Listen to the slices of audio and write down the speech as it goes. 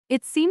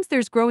It seems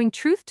there's growing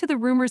truth to the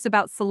rumors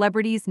about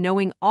celebrities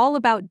knowing all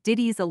about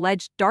Diddy's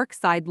alleged dark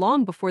side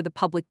long before the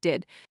public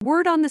did.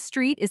 Word on the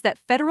street is that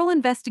federal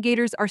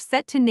investigators are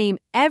set to name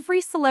every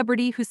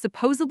celebrity who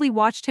supposedly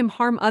watched him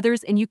harm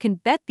others, and you can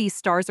bet these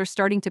stars are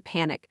starting to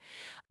panic.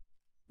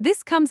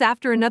 This comes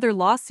after another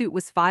lawsuit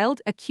was filed,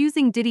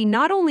 accusing Diddy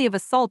not only of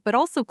assault but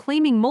also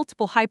claiming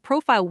multiple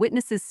high-profile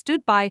witnesses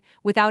stood by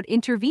without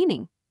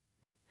intervening.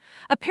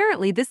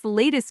 Apparently, this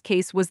latest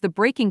case was the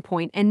breaking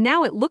point, and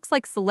now it looks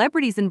like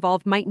celebrities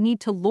involved might need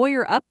to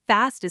lawyer up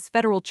fast as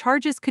federal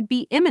charges could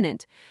be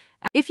imminent.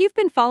 If you've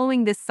been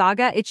following this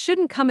saga, it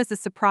shouldn't come as a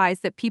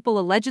surprise that people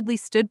allegedly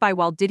stood by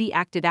while Diddy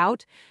acted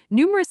out.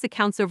 Numerous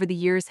accounts over the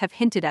years have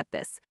hinted at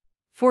this.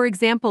 For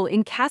example,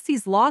 in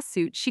Cassie's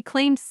lawsuit, she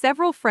claimed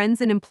several friends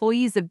and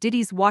employees of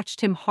Diddy's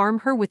watched him harm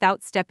her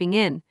without stepping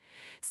in.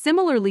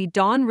 Similarly,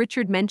 Dawn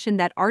Richard mentioned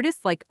that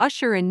artists like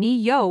Usher and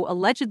Ne-Yo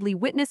allegedly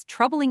witnessed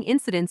troubling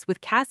incidents with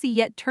Cassie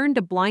yet turned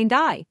a blind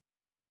eye.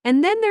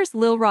 And then there's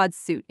Lil Rod's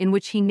suit, in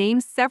which he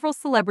names several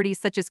celebrities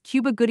such as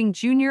Cuba Gooding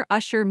Jr.,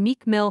 Usher,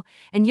 Meek Mill,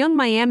 and Young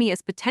Miami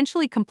as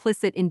potentially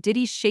complicit in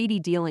Diddy's shady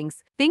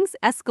dealings. Things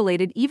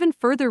escalated even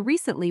further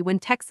recently when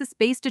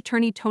Texas-based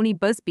attorney Tony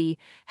Buzbee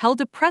held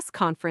a press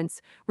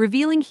conference,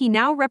 revealing he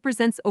now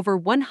represents over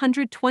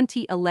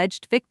 120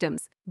 alleged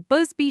victims.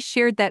 Buzbee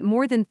shared that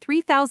more than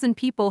 3,000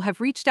 people have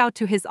reached out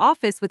to his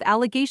office with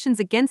allegations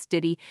against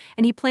Diddy,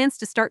 and he plans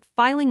to start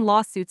filing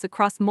lawsuits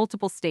across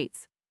multiple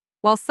states.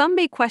 While some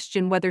may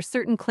question whether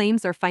certain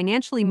claims are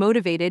financially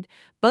motivated,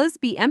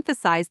 Buzbee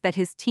emphasized that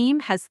his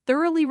team has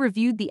thoroughly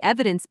reviewed the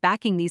evidence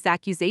backing these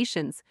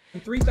accusations.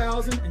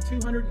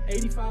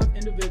 3,285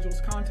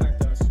 individuals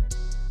contact us,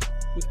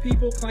 with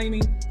people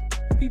claiming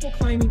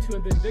to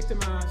have been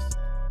victimized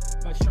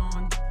by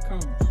Sean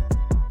Combs.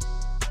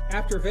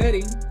 After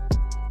vetting,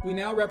 we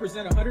now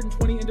represent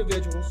 120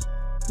 individuals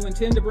who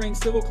intend to bring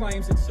civil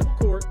claims in civil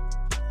court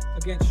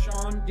against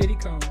Sean Diddy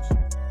Combs,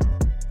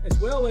 as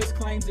well as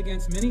claims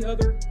against many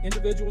other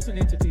individuals and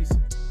entities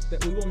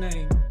that we will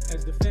name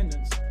as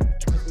defendants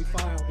as we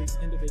file these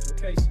individual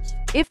cases.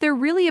 If they're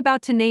really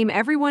about to name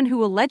everyone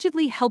who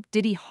allegedly helped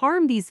Diddy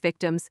harm these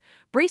victims,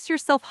 brace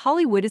yourself,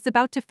 Hollywood is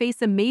about to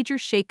face a major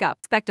shakeup.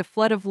 Expect a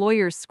flood of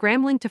lawyers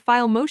scrambling to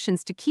file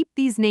motions to keep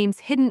these names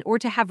hidden or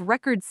to have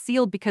records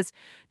sealed because,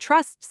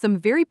 trust, some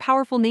very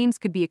powerful names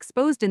could be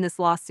exposed in this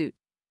lawsuit.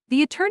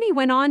 The attorney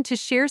went on to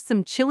share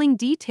some chilling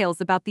details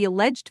about the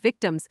alleged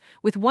victims,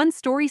 with one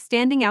story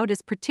standing out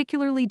as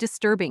particularly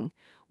disturbing.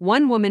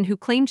 One woman who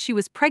claimed she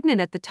was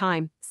pregnant at the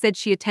time said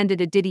she attended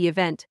a Diddy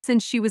event.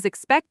 Since she was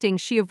expecting,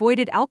 she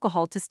avoided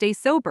alcohol to stay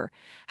sober.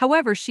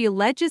 However, she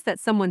alleges that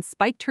someone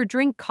spiked her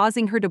drink,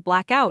 causing her to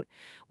black out.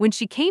 When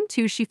she came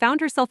to, she found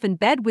herself in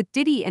bed with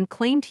Diddy and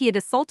claimed he had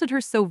assaulted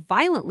her so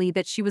violently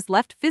that she was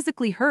left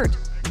physically hurt.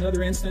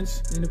 Another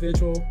instance, an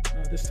individual,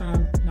 this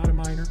time not a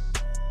minor,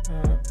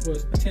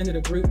 attended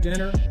a group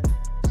dinner,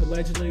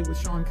 allegedly with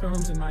Sean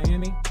Combs in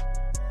Miami.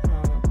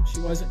 She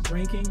wasn't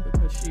drinking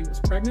because she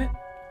was pregnant,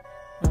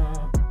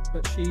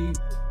 but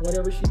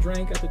whatever she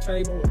drank at the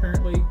table,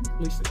 apparently,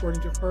 at least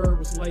according to her,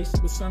 was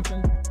laced with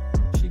something.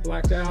 She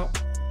blacked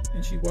out,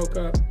 and she woke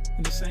up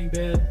in the same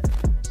bed,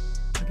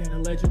 again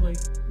allegedly,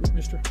 with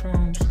Mr.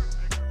 Combs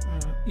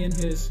in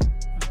his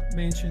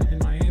mansion in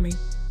Miami.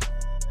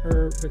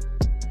 Her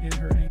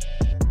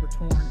ankles were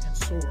torn and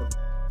sore.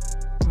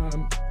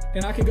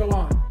 And I could go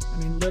on. I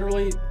mean,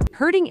 literally.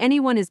 Hurting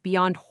anyone is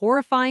beyond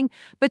horrifying,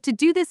 but to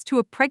do this to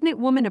a pregnant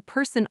woman, a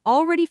person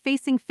already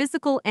facing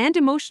physical and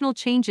emotional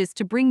changes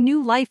to bring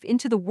new life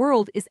into the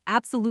world, is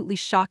absolutely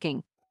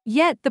shocking.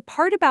 Yet, the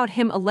part about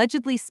him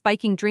allegedly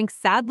spiking drinks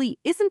sadly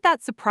isn't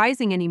that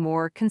surprising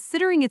anymore,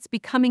 considering it's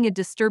becoming a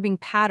disturbing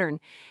pattern,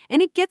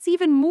 and it gets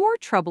even more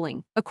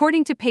troubling.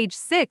 According to page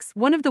 6,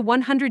 one of the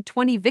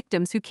 120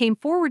 victims who came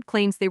forward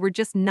claims they were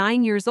just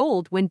 9 years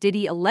old when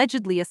Diddy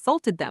allegedly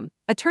assaulted them.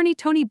 Attorney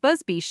Tony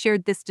Buzbee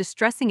shared this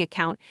distressing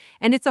account,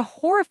 and it's a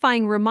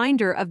horrifying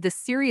reminder of the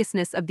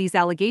seriousness of these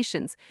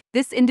allegations.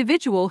 This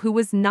individual, who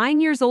was 9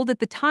 years old at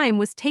the time,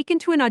 was taken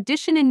to an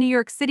audition in New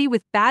York City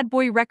with Bad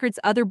Boy Records.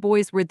 Other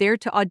boys were there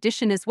to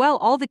audition as well.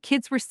 All the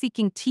kids were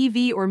seeking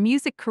TV or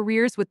music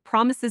careers with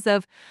promises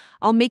of,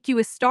 "I'll make you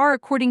a star."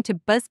 According to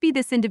Buzbee,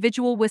 this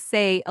individual was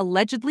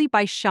allegedly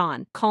by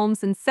Sean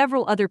Combs and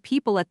several other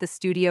people at the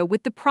studio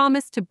with the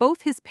promise to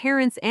both his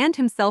parents and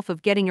himself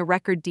of getting a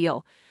record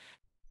deal.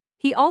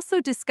 He also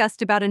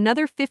discussed about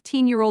another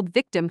 15-year-old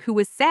victim who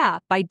was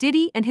by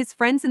Diddy and his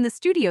friends in the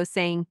studio,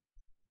 saying,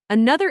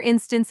 another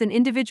instance, an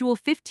individual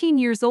 15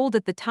 years old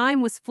at the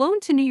time was flown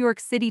to New York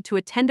City to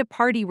attend a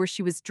party where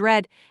she was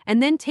dread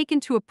and then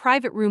taken to a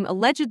private room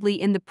allegedly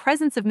in the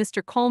presence of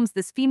Mr. Combs.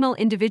 This female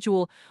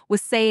individual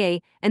was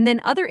and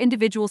then other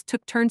individuals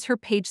took turns. Her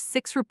page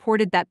 6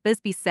 reported that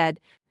Buzbee said,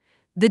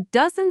 the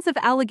dozens of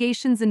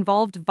allegations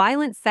involved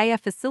violent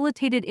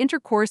facilitated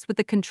intercourse with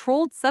a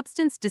controlled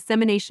substance,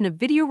 dissemination of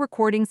video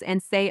recordings and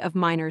of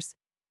minors.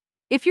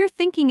 If you're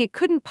thinking it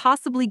couldn't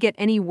possibly get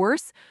any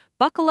worse,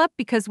 buckle up,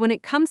 because when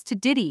it comes to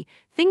Diddy,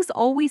 things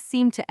always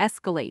seem to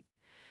escalate.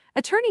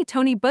 Attorney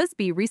Tony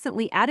Buzbee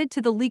recently added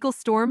to the legal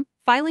storm,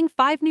 filing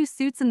 5 new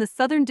suits in the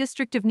Southern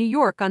District of New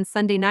York on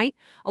Sunday night,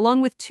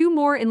 along with 2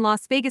 more in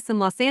Las Vegas and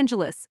Los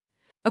Angeles.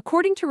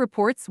 According to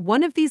reports,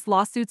 one of these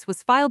lawsuits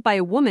was filed by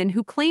a woman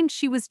who claimed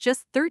she was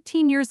just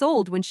 13 years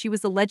old when she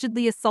was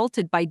allegedly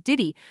assaulted by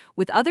Diddy,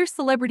 with other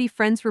celebrity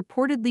friends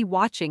reportedly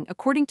watching,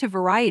 according to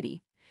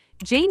Variety.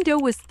 Jane Doe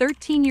was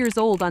 13 years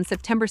old on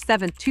September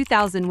 7,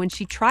 2000 when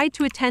she tried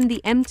to attend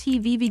the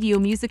MTV Video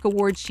Music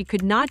Awards. She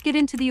could not get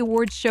into the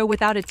awards show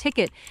without a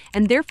ticket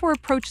and therefore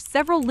approached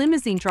several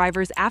limousine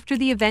drivers after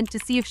the event to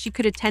see if she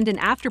could attend an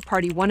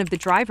after-party. One of the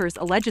drivers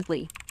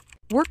allegedly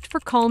worked for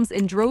Combs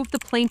and drove the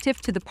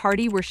plaintiff to the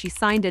party where she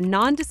signed a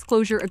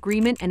non-disclosure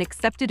agreement and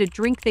accepted a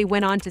drink. They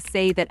went on to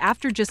say that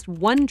after just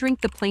one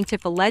drink, the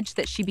plaintiff alleged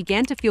that she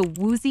began to feel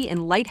woozy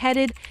and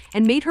lightheaded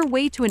and made her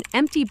way to an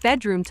empty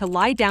bedroom to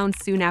lie down.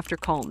 Soon after,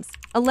 Combs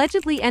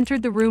allegedly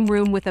entered the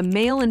room with a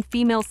male and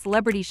female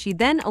celebrity. She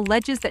then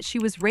alleges that she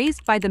was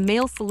raised by the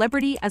male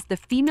celebrity as the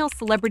female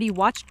celebrity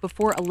watched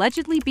before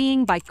allegedly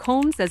being by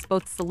Combs as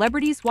both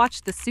celebrities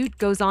watched. The suit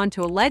goes on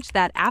to allege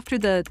that after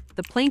the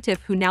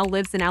plaintiff, who now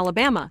lives in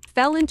Alabama,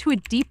 fell into a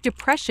deep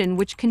depression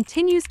which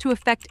continues to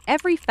affect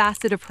every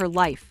facet of her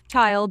life.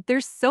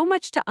 There's so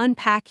much to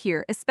unpack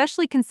here,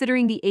 especially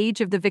considering the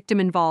age of the victim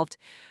involved.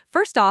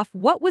 First off,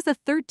 what was a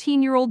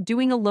 13-year-old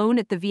doing alone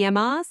at the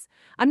VMAs?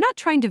 I'm not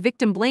trying to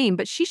victim blame,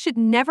 but she should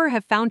never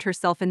have found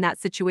herself in that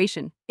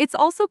situation. It's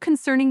also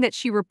concerning that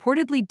she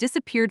reportedly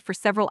disappeared for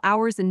several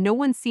hours and no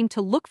one seemed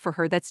to look for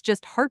her. That's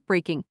just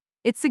heartbreaking.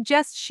 It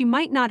suggests she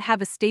might not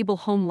have a stable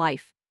home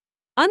life.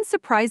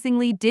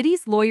 Unsurprisingly,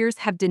 Diddy's lawyers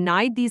have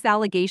denied these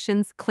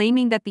allegations,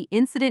 claiming that the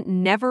incident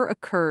never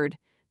occurred.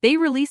 They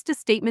released a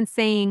statement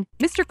saying,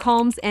 "Mr.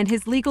 Combs and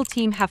his legal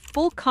team have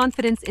full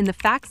confidence in the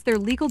facts, their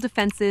legal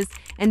defenses,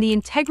 and the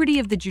integrity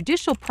of the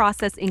judicial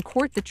process in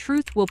court. The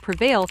truth will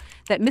prevail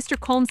that Mr.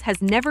 Combs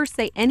has never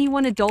said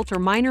anyone, adult or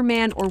minor,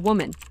 man or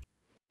woman."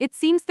 It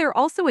seems they're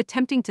also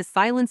attempting to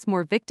silence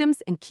more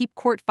victims and keep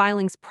court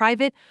filings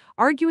private,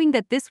 arguing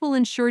that this will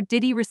ensure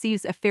Diddy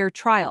receives a fair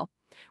trial.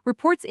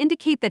 Reports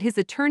indicate that his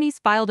attorneys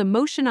filed a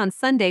motion on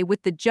Sunday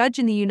with the judge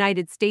in the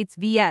United States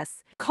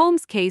vs.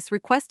 Combs case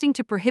requesting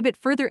to prohibit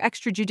further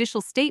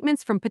extrajudicial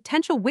statements from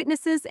potential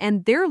witnesses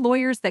and their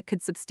lawyers that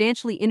could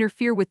substantially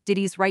interfere with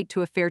Diddy's right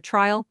to a fair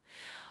trial.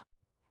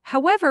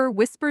 However,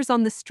 whispers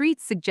on the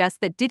streets suggest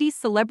that Diddy's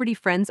celebrity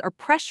friends are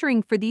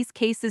pressuring for these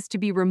cases to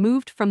be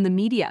removed from the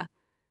media.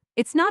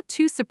 It's not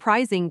too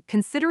surprising,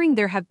 considering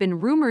there have been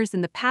rumors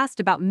in the past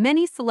about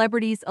many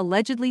celebrities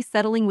allegedly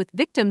settling with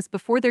victims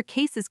before their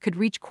cases could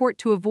reach court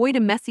to avoid a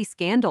messy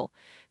scandal.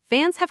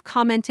 Fans have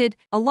commented,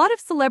 "A lot of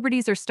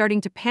celebrities are starting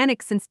to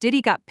panic since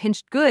Diddy got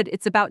pinched good.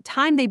 It's about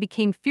time they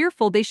became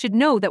fearful. They should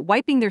know that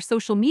wiping their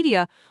social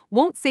media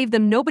won't save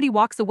them. Nobody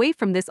walks away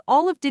from this.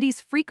 All of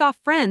Diddy's freak-off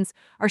friends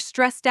are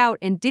stressed out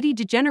and Diddy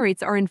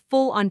degenerates are in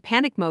full-on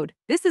panic mode.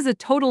 This is a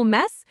total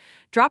mess."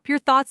 Drop your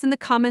thoughts in the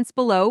comments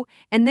below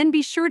and then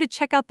be sure to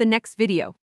check out the next video.